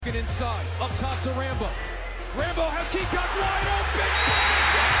Inside, up top to Rambo. Rambo has Heacock wide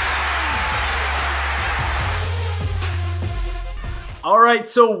open. All right,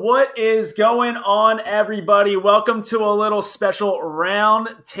 so what is going on, everybody? Welcome to a little special round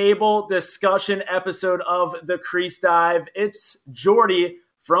table discussion episode of The Crease Dive. It's Jordy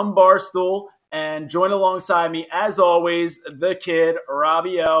from Barstool, and join alongside me, as always, the kid,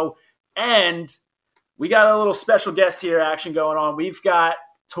 Robbie O. And we got a little special guest here action going on. We've got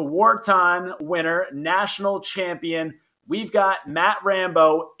Tewaaraton winner, national champion. We've got Matt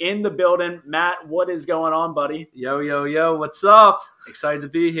Rambo in the building. Matt, what is going on, buddy? Yo, what's up? Excited to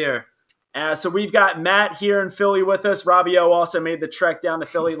be here. So we've got Matt here in Philly with us. Robbie O also made the trek down to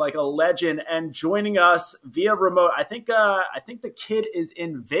Philly like a legend, and joining us via remote. I think the kid is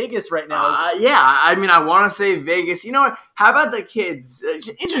in Vegas right now. I want to say Vegas. You know what? How about the kids?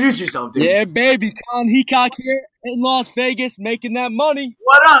 Introduce yourself, dude. Yeah, baby. Colin Heacock here in Las Vegas making that money.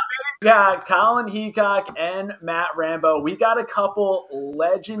 What up, We got Colin Heacock and Matt Rambo. We got a couple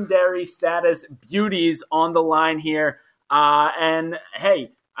legendary status beauties on the line here. And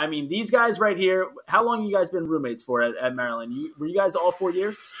hey, I mean, these guys right here, how long you guys been roommates for at Maryland? Were you guys all 4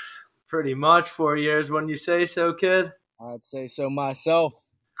 years? Pretty much 4 years when you say so, kid. I'd say so myself.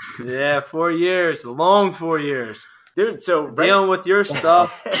 Yeah, 4 years. A long 4 years. Dude, so dealing with your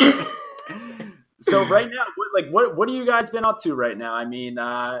stuff. So right now, what have you guys been up to right now? I mean,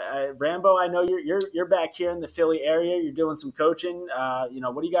 Rambo, I know you're back here in the Philly area. You're doing some coaching. What are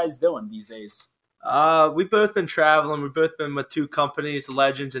you guys doing these days? We've both been traveling. We've both been with two companies,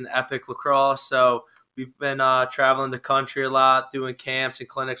 Legends and Epic Lacrosse. So we've been traveling the country a lot, doing camps and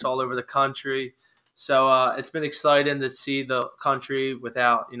clinics all over the country. So it's been exciting to see the country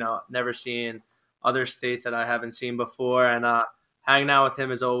without, never seeing other states that I haven't seen before. And hanging out with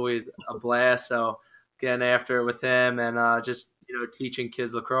him is always a blast. So getting after it with him and just teaching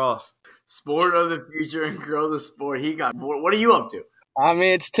kids lacrosse. Sport of the future and grow the sport. What are you up to? I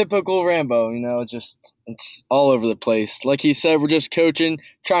mean, it's typical Rambo, it's all over the place. Like he said, we're just coaching,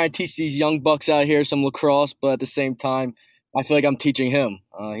 trying to teach these young bucks out here some lacrosse, but at the same time, I feel like I'm teaching him.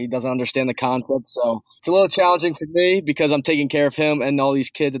 He doesn't understand the concept, so it's a little challenging for me because I'm taking care of him and all these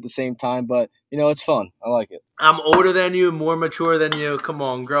kids at the same time, but, it's fun. I like it. I'm older than you, more mature than you. Come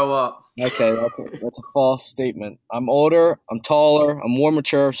on, grow up. Okay, that's a false statement. I'm older, I'm taller, I'm more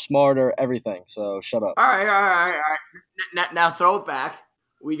mature, smarter, everything, so shut up. All right. Now throw it back.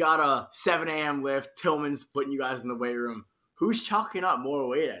 We got a 7 a.m. lift. Tillman's putting you guys in the weight room. Who's chalking up more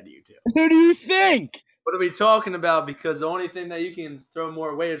weight out of you two? Who do you think? What are we talking about? Because the only thing that you can throw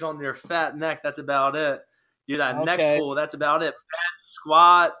more weight is on your fat neck. That's about it. You that neck pull. That's about it. Bench,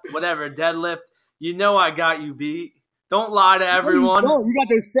 squat, whatever, deadlift. I got you beat. Don't lie to everyone. No,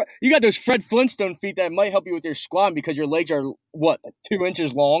 you got those Fred Flintstone feet that might help you with your squat because your legs are 2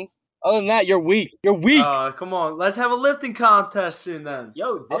 inches long. Other than that, you're weak. You're weak. Come on, let's have a lifting contest soon then.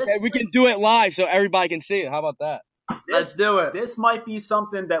 Okay, we can do it live so everybody can see it. How about that? Let's do it. This might be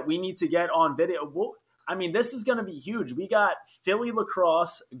something that we need to get on video. This is going to be huge. We got Philly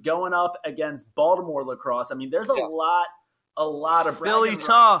lacrosse going up against Baltimore lacrosse. I mean, there's a lot of Philly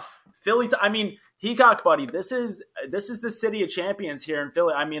tough. Heacock, buddy, this is the city of champions here in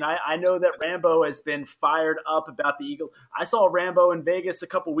Philly. I mean, I know that Rambo has been fired up about the Eagles. I saw Rambo in Vegas a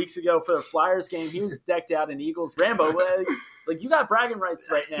couple weeks ago for the Flyers game. He was decked out in Eagles. Rambo, you got bragging rights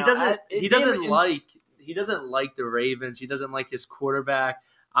right now. He doesn't like the Ravens. He doesn't like his quarterback.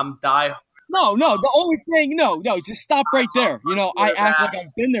 I'm die. No. The only thing, just stop right there. I act like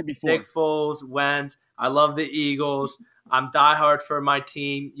I've been there before. Nick Foles, Wentz. I love the Eagles. I'm diehard for my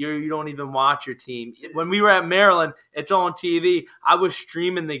team. You don't even watch your team. When we were at Maryland, it's on TV. I was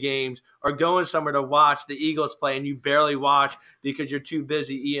streaming the games or going somewhere to watch the Eagles play, and you barely watch because you're too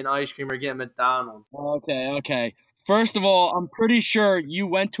busy eating ice cream or getting McDonald's. Okay. First of all, I'm pretty sure you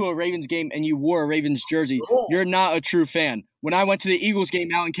went to a Ravens game and you wore a Ravens jersey. Oh. You're not a true fan. When I went to the Eagles game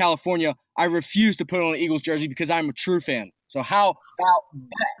out in California, I refused to put on an Eagles jersey because I'm a true fan. So how about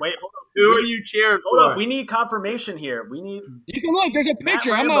that? Wait, hold on. Who are you cheering for? Hold on. We need confirmation here. You can look. There's a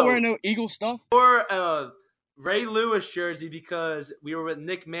picture. I'm not wearing no Eagle stuff. Or Ray Lewis jersey because we were with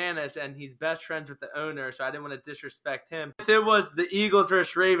Nick Manis and he's best friends with the owner, so I didn't want to disrespect him. If it was the Eagles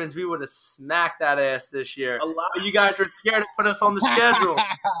versus Ravens, we would have smacked that ass this year. But you guys were scared to put us on the schedule.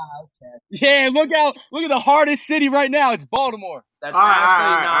 Okay. Yeah, look at the hardest city right now. It's Baltimore. That's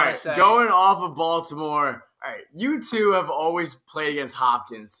absolutely not Going off of Baltimore. All right, you two have always played against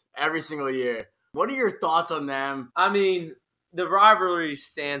Hopkins every single year. What are your thoughts on them? I mean, the rivalry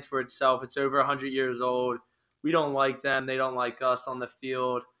stands for itself. It's over 100 years old. We don't like them. They don't like us on the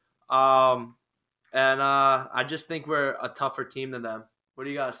field. I just think we're a tougher team than them. What do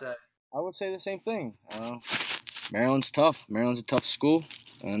you got to say? I would say the same thing. Maryland's tough. Maryland's a tough school,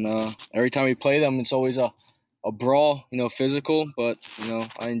 and every time we play them, it's always a brawl. Physical. But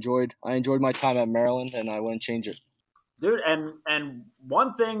I enjoyed my time at Maryland, and I wouldn't change it. Dude, and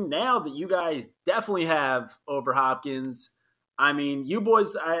one thing now that you guys definitely have over Hopkins, I mean, you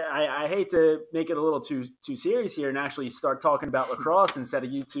boys, I hate to make it a little too serious here and actually start talking about lacrosse instead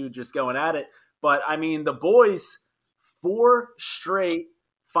of you two just going at it. But, I mean, the boys, 4 straight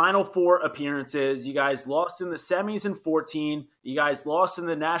Final Four appearances. You guys lost in the semis in 14. You guys lost in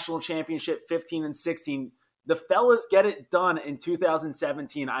the national championship 15 and 16. The fellas get it done in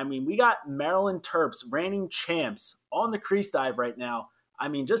 2017. I mean, we got Maryland Terps, reigning champs, on the crease dive right now. I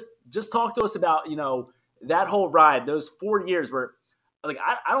mean, just talk to us about, that whole ride, those 4 years where, like,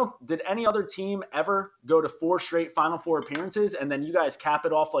 I don't – did any other team ever go to 4 straight Final Four appearances and then you guys cap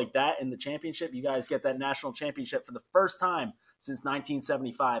it off like that in the championship? You guys get that national championship for the first time since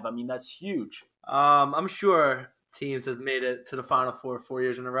 1975. I mean, that's huge. I'm sure teams have made it to the Final Four 4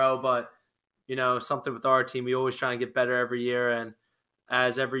 years in a row, but, something with our team, we always try and get better every year. And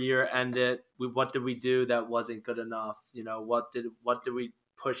as every year ended, what did we do that wasn't good enough? What did we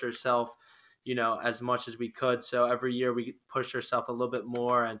push ourselves as much as we could. So every year we pushed ourselves a little bit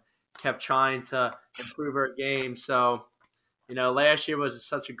more and kept trying to improve our game. So, last year was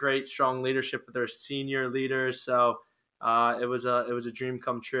such a great, strong leadership with our senior leaders. So it was a dream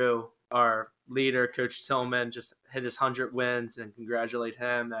come true. Our leader, Coach Tillman, just hit his 100 wins, and congratulate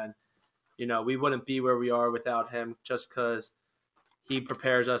him. And, we wouldn't be where we are without him, just because he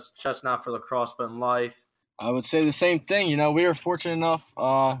prepares us just not for lacrosse, but in life. I would say the same thing. We were fortunate enough,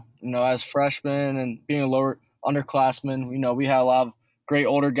 as freshmen and being a lower underclassmen, we had a lot of great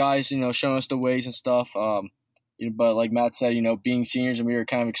older guys, showing us the ways and stuff. But like Matt said, being seniors and we were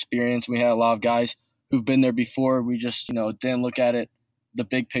kind of experienced, we had a lot of guys who've been there before. We just, didn't look at it, the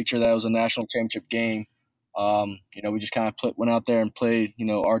big picture that it was a national championship game. We just kind of went out there and played,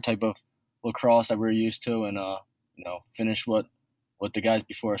 our type of lacrosse that we were used to and, finished what the guys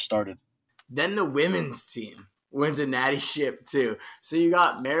before us started. Then the women's team wins a natty ship too. So you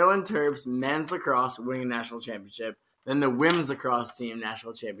got Maryland Terps men's lacrosse winning a national championship. Then the women's lacrosse team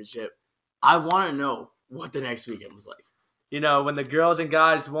national championship. I want to know what the next weekend was like. When the girls and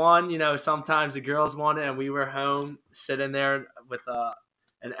guys won, sometimes the girls won it and we were home sitting there with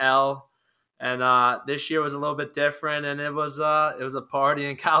an L. And this year was a little bit different, and it was a party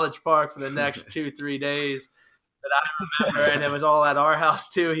in College Park for the next 2-3 days. That I remember, and it was all at our house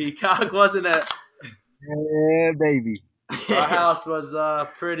too. Heacock, wasn't it? Yeah, baby. Our house was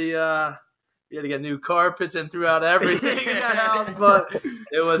pretty. We had to get new carpets and threw out everything in that house, but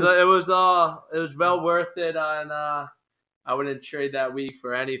it was well worth it. And I wouldn't trade that week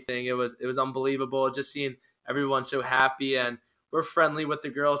for anything. It was unbelievable just seeing everyone so happy, and we're friendly with the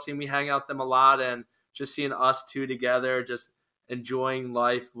girls. Seeing we hang out with them a lot, and just seeing us two together, just enjoying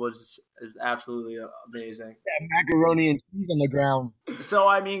life is absolutely amazing. Yeah, macaroni and cheese on the ground. So,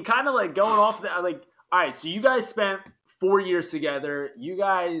 I mean, kind of like going off that, like, all right, so you guys spent 4 years together. You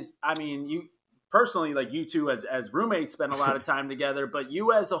guys, I mean, you personally, like you two as roommates spent a lot of time together, but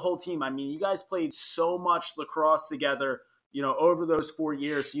you as a whole team, I mean, you guys played so much lacrosse together, over those 4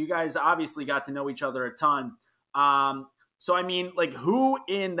 years. So you guys obviously got to know each other a ton. So, I mean, like, who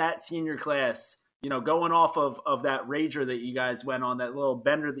in that senior class, going off of that rager that you guys went on, that little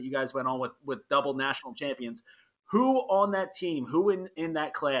bender that you guys went on with double national champions, who on that team, who in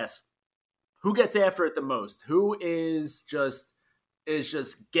that class, who gets after it the most? Who is just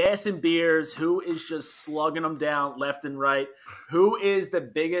gassing beers? Who is just slugging them down left and right? Who is the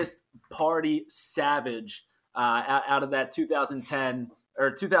biggest party savage out of that 2010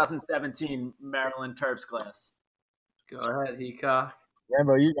 or 2017 Maryland Terps class? Go ahead, Heacock.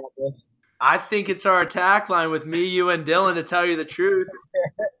 Rambo, you got this. I think it's our attack line with me, you, and Dylan, to tell you the truth.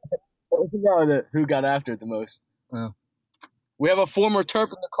 Who got after it the most? Oh. We have a former Terp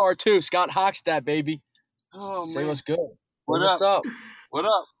in the car, too. Scott Hockstad, baby. Oh, Say man. what's good. What's up? What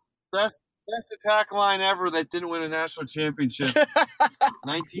up? Best attack line ever that didn't win a national championship.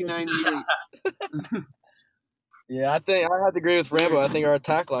 1998. Yeah, I think I have to agree with Rambo. I think our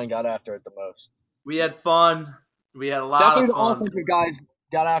attack line got after it the most. We had fun. We had a lot Definitely of fun. The offensive guys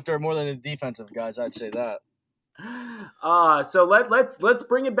got after it more than the defensive guys. I'd say that. So let's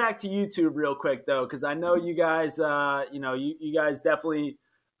bring it back to YouTube real quick though, because I know you guys, you guys definitely.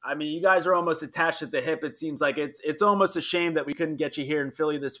 I mean, you guys are almost attached at the hip. It seems like it's almost a shame that we couldn't get you here in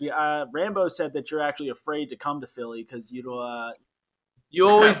Philly this week. Rambo said that you're actually afraid to come to Philly because you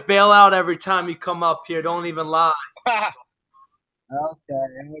always bail out every time you come up here. Don't even lie.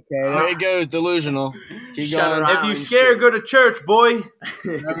 Okay. There he goes, delusional. Keep Shut going. her If you scared, go to church, boy.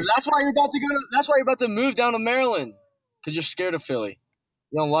 That's why you're about to move down to Maryland, because you're scared of Philly.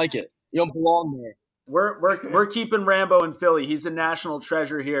 You don't like it. You don't belong there. We're keeping Rambo in Philly. He's a national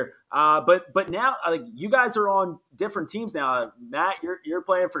treasure here. But now you guys are on different teams now. Matt, you're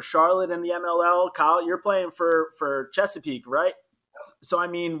playing for Charlotte in the MLL. Kyle, you're playing for Chesapeake, right? So I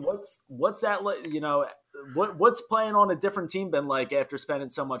mean, what's that like? What's playing on a different team been like after spending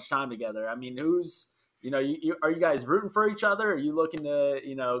so much time together? I mean, are you guys rooting for each other? Are you looking to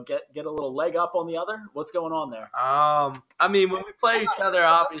get a little leg up on the other? What's going on there? I mean, when we play each other,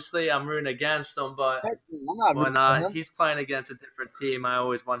 obviously I'm rooting against him, but when he's playing against a different team, I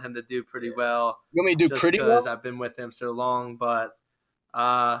always want him to do pretty well. You want me to do pretty well? Because I've been with him so long, but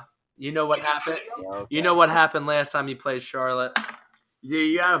you know what happened? Yeah, okay. You know what happened last time you played Charlotte?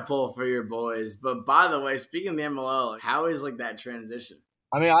 Dude, you gotta pull for your boys. But by the way, speaking of the MLL, how is that transition?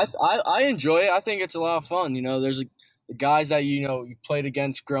 I mean, I enjoy it. I think it's a lot of fun. There's the guys that you played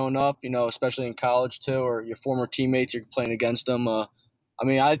against growing up. Especially in college too, or your former teammates. You're playing against them. I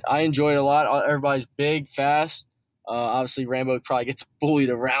mean, I enjoy it a lot. Everybody's big, fast. Obviously, Rambo probably gets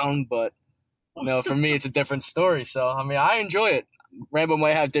bullied around, but for me, it's a different story. So I mean, I enjoy it. Rambo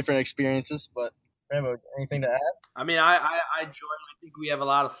might have different experiences, but Rambo, anything to add? I mean, I enjoy it. I think we have a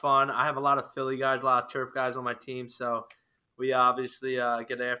lot of fun. I have a lot of Philly guys, a lot of Terp guys on my team, so we obviously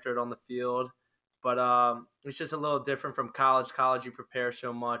get after it on the field. But it's just a little different from college. College, you prepare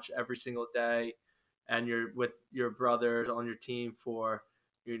so much every single day, and you're with your brothers on your team for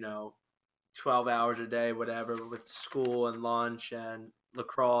 12 hours a day, whatever, with school and lunch and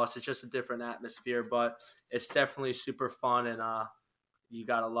lacrosse. It's just a different atmosphere, but it's definitely super fun, and you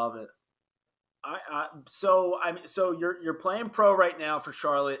gotta love it. So you're playing pro right now for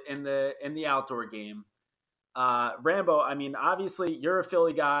Charlotte in the outdoor game. Rambo, I mean, obviously you're a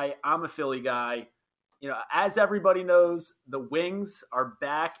Philly guy. I'm a Philly guy. As everybody knows, the Wings are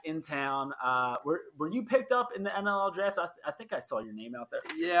back in town. Were you picked up in the NLL draft? I think I saw your name out there.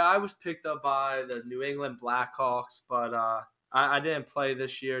 Yeah, I was picked up by the New England Blackhawks, but I didn't play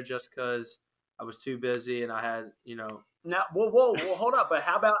this year just because I was too busy and I had Now, whoa, hold up. But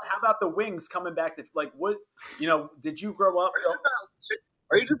how about the Wings coming back to what? Did you grow up?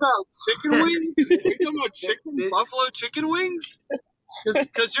 Are you talking about chicken wings? Are you talking about buffalo chicken wings?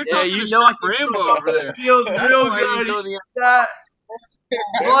 Because you're talking to Chef Rambo over there. Feels real good.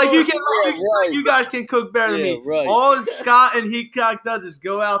 You guys can cook better than me. Right. All Scott and Heacock does is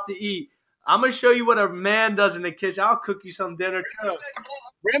go out to eat. I'm going to show you what a man does in the kitchen. I'll cook you some dinner, too.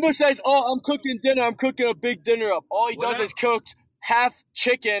 Rambo says, "Oh, I'm cooking dinner. I'm cooking a big dinner up." All he does is cook half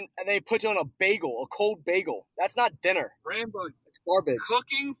chicken and then he puts it on a cold bagel. That's not dinner. Rambo, it's garbage.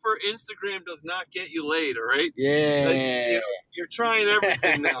 Cooking for Instagram does not get you laid, all right? Yeah. You're trying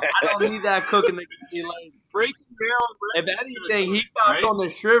everything now. I don't need that cooking to get me like Breaking down. If anything, Heacock's on the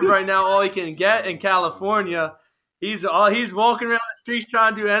strip right now. All he can get in California. He's walking around the streets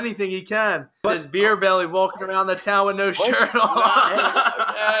trying to do anything he can. His beer belly walking around the town with no shirt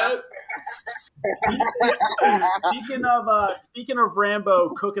on. Speaking of Rambo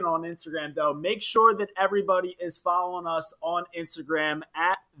cooking on Instagram, though, make sure that everybody is following us on Instagram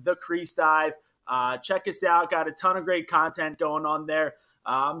at The Crease Dive. Check us out. Got a ton of great content going on there.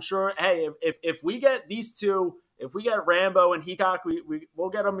 I'm sure, hey, if we get these two, if we get Rambo and Heacock, we'll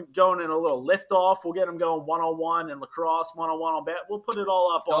get them going in a little lift off. We'll get them going 101 and lacrosse 101 on bat. We'll put it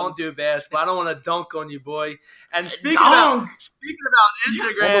all up on. Don't do basketball. I don't want to dunk on you, boy. And speaking about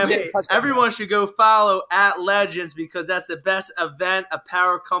Instagram, everyone should go follow at Legends because that's the best event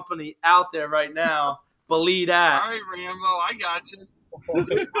apparel company out there right now. Believe that. All right, Rambo, I got you.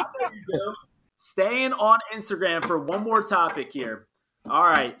 Staying on Instagram for one more topic here. All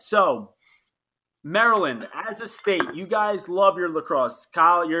right, so Maryland, as a state, you guys love your lacrosse.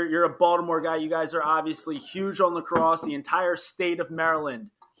 Kyle, you're a Baltimore guy. You guys are obviously huge on lacrosse. The entire state of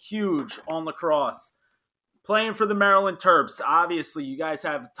Maryland, huge on lacrosse. Playing for the Maryland Terps, obviously, you guys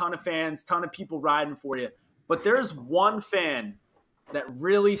have a ton of fans, ton of people riding for you. But there's one fan that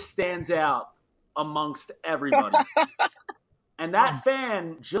really stands out amongst everybody. And that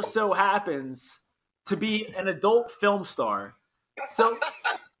fan just so happens to be an adult film star. So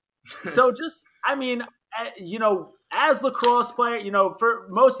just, I mean, as lacrosse player, for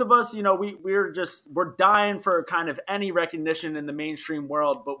most of us, we're dying for kind of any recognition in the mainstream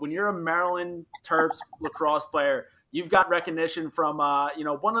world. But when you're a Maryland Terps lacrosse player, you've got recognition from,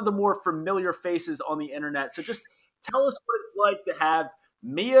 one of the more familiar faces on the internet. So just tell us what it's like to have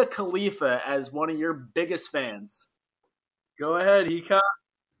Mia Khalifa as one of your biggest fans. Go ahead, Heacock.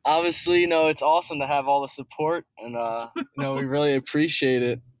 Obviously, it's awesome to have all the support, and we really appreciate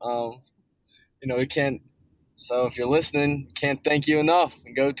it. We can't. So if you're listening, can't thank you enough.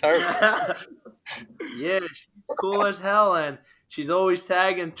 And go Terps. Yeah, she's cool as hell, and she's always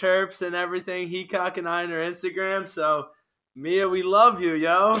tagging Terps and everything. Heacock and I on her Instagram. So, Mia, we love you,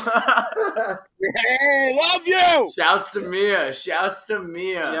 yo. Hey, love you. Shouts to Mia.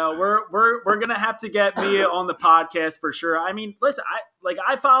 Yeah, we're gonna have to get Mia on the podcast for sure. I mean, listen,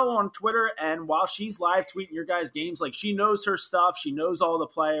 I follow on Twitter, and while she's live tweeting your guys' games, like she knows her stuff. She knows all the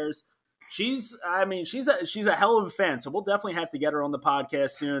players. She's a hell of a fan. So we'll definitely have to get her on the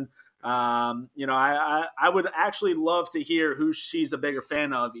podcast soon. I would actually love to hear who she's a bigger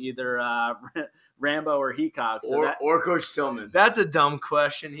fan of, either Rambo or Heacock. Or Coach Tillman. That's a dumb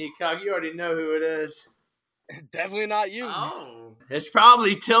question, Heacock. You already know who it is. Definitely not you. Oh. It's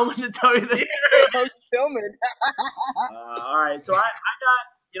probably Tillman, to tell you the truth. Coach Tillman. All right. So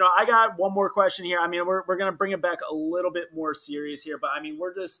I got one more question here. I mean, we're going to bring it back a little bit more serious here, but I mean,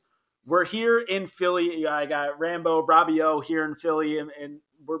 we're here in Philly. I got Rambo, Robbie O here in Philly, and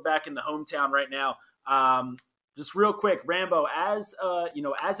we're back in the hometown right now. Just real quick, Rambo, as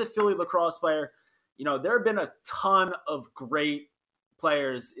a Philly lacrosse player, there have been a ton of great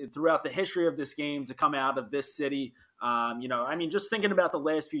players throughout the history of this game to come out of this city. Just thinking about the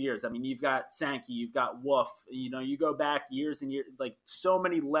last few years, I mean, you've got Sankey, you've got Wolf, you go back years and years, like so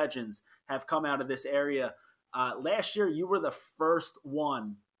many legends have come out of this area. Last year, you were the first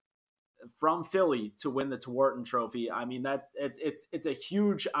one from Philly to win the Tewaaraton Trophy. I mean, it's a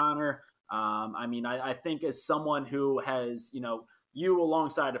huge honor. I think as someone who has, you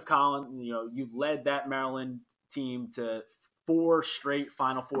alongside of Colin, you led that Maryland team to 4 straight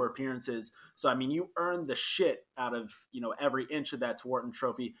Final Four appearances. So, I mean, you earned the shit out of, every inch of that Tewaaraton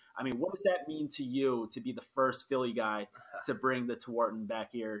Trophy. I mean, what does that mean to you to be the first Philly guy to bring the Tewaaraton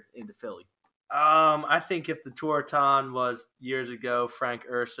back here into Philly? I think if the Tewaaraton was years ago, Frank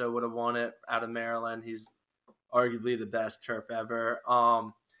Urso would have won it out of Maryland. He's arguably the best Terp ever.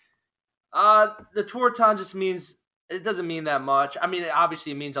 The Tewaaraton just means – it doesn't mean that much. I mean,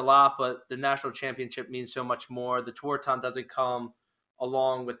 obviously it means a lot, but the national championship means so much more. The Tewaaraton doesn't come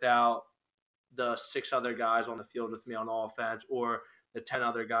along without the 6 other guys on the field with me on offense, or the 10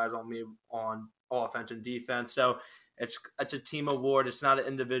 other guys on me on offense and defense. So it's a team award. It's not an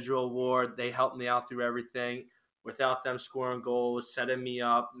individual award. They helped me out through everything. Without them scoring goals, setting me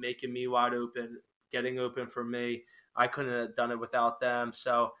up, making me wide open, getting open for me, I couldn't have done it without them.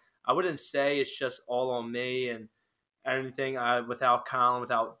 So I wouldn't say it's just all on me and anything. Without Colin,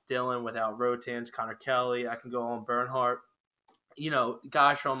 without Dylan, without Rotans, Connor Kelly, I can go on Bernhardt.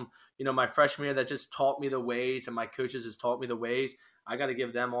 Guys from, my freshman year that just taught me the ways, and my coaches has taught me the ways. I got to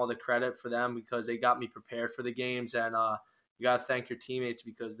give them all the credit for them because they got me prepared for the games. And you got to thank your teammates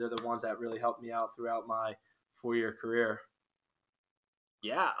because they're the ones that really helped me out throughout my 4-year career.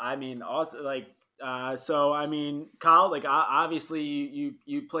 Yeah, I mean, also, Kyle, obviously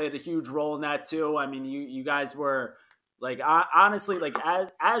you played a huge role in that too. I mean, you guys were, honestly,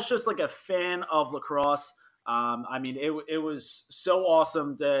 as just like a fan of lacrosse, it was so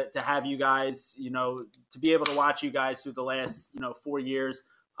awesome to have you guys, to be able to watch you guys through the last, 4 years.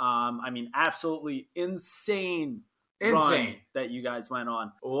 Absolutely insane run that you guys went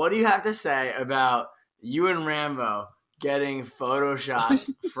on. What do you have to say about you and Rambo getting photo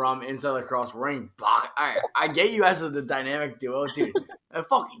shots from Inside Lacrosse wearing box? All right, I get you guys as the dynamic duo, dude. That's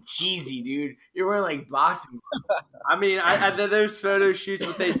fucking cheesy, dude. You're wearing like boxing. I mean, those photo shoots,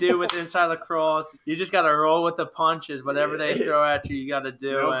 what they do with Inside Lacrosse, you just got to roll with the punches. Whatever they throw at you, you got to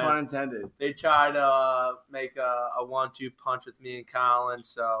do. No pun intended. They tried to make a 1-2 punch with me and Colin,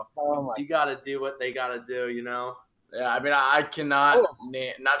 so you got to do what they got to do, Yeah, I cannot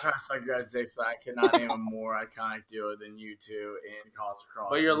name, not trying to suck your guys' dicks, but I cannot name a more iconic duo than you two in college lacrosse.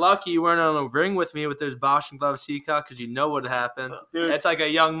 But you're lucky you weren't on a ring with me with those boxing gloves, Heacock, because you know what happened. Dude, that's like a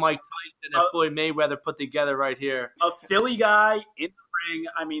young Mike Tyson and Floyd Mayweather put together right here. A Philly guy in the ring.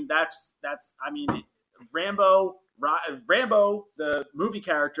 I mean, Rambo, the movie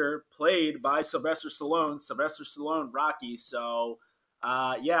character played by Sylvester Stallone, Rocky. So.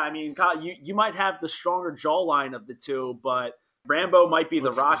 Kyle, you might have the stronger jawline of the two, but Rambo might be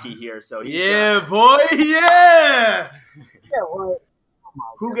the Rocky here. So boy, yeah.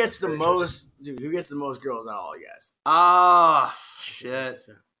 Who gets the most? Dude, who gets the most girls out of all you guys? Shit.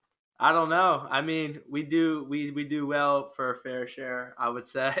 I don't know. I mean, we do well for a fair share, I would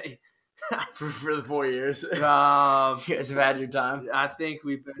say. for the 4 years. You Um, guys have had your time. I think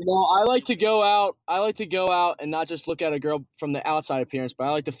we've been. You know, I like to go out and not just look at a girl from the outside appearance, but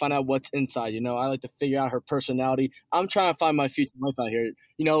I like to find out what's inside. You know, I like to figure out her personality. I'm trying to find my future wife out here.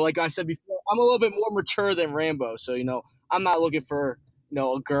 You know, like I said before, I'm a little bit more mature than Rambo, so you know, I'm not looking for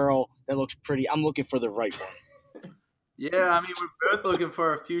a girl that looks pretty. I'm looking for the right one. Yeah, I mean, we're both looking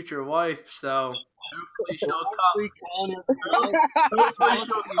for a future wife, so hopefully she'll come.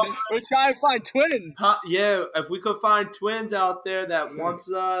 We're trying to find twins. Yeah, if we could find twins out there that wants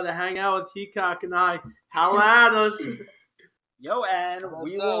to hang out with Heacock and I, holla at us. Yo, and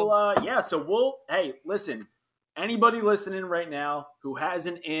we will, hey, listen, anybody listening right now who has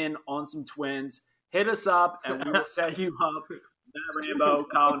an in on some twins, hit us up and we will set you up. Matt Rambo,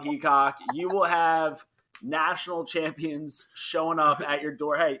 Colin Heacock, you will have national champions showing up at your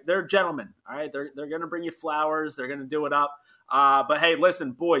door. Hey, they're gentlemen, all right? They're going to bring you flowers. They're going to do it up. But, hey,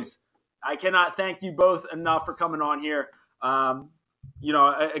 listen, boys, I cannot thank you both enough for coming on here. You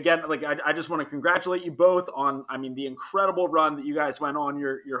know, again, like I just want to congratulate you both on, I mean, the incredible run that you guys went on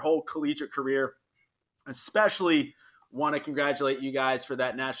your whole collegiate career. Especially want to congratulate you guys for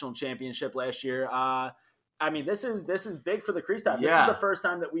that national championship last year. I mean, this is big for the Crease Dive. Yeah. This is the first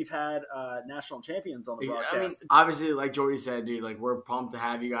time that we've had national champions on the broadcast. I mean, obviously, like Jordy said, dude, like we're pumped to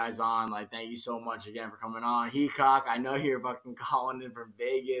have you guys on. Like, thank you so much again for coming on. Heacock, I know you're fucking calling in from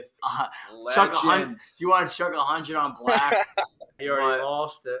Vegas. Chuck 100. You want to chuck 100 on Black? He already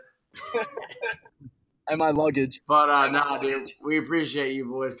lost it. And my luggage. But no, dude, we appreciate you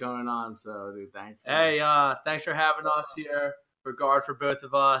boys coming on. So, dude, thanks. Hey, thanks for having us here. Regard for both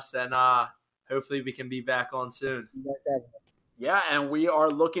of us, and hopefully we can be back on soon. Yeah, and we are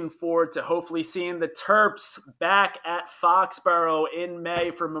looking forward to hopefully seeing the Terps back at Foxborough in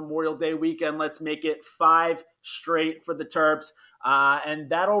May for Memorial Day weekend. Let's make it 5 straight for the Terps. And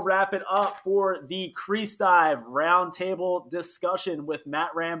that'll wrap it up for the Crease Dive Roundtable discussion with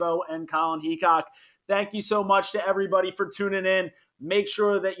Matt Rambo and Colin Heacock. Thank you so much to everybody for tuning in. Make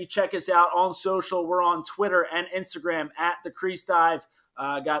sure that you check us out on social. We're on Twitter and Instagram at the Crease Dive.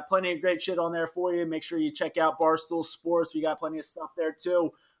 Got plenty of great shit on there for you. Make sure you check out Barstool Sports. We got plenty of stuff there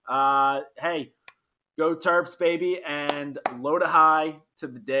too. Hey, go Terps, baby, and load a high to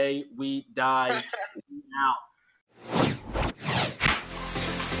the day we die. Out.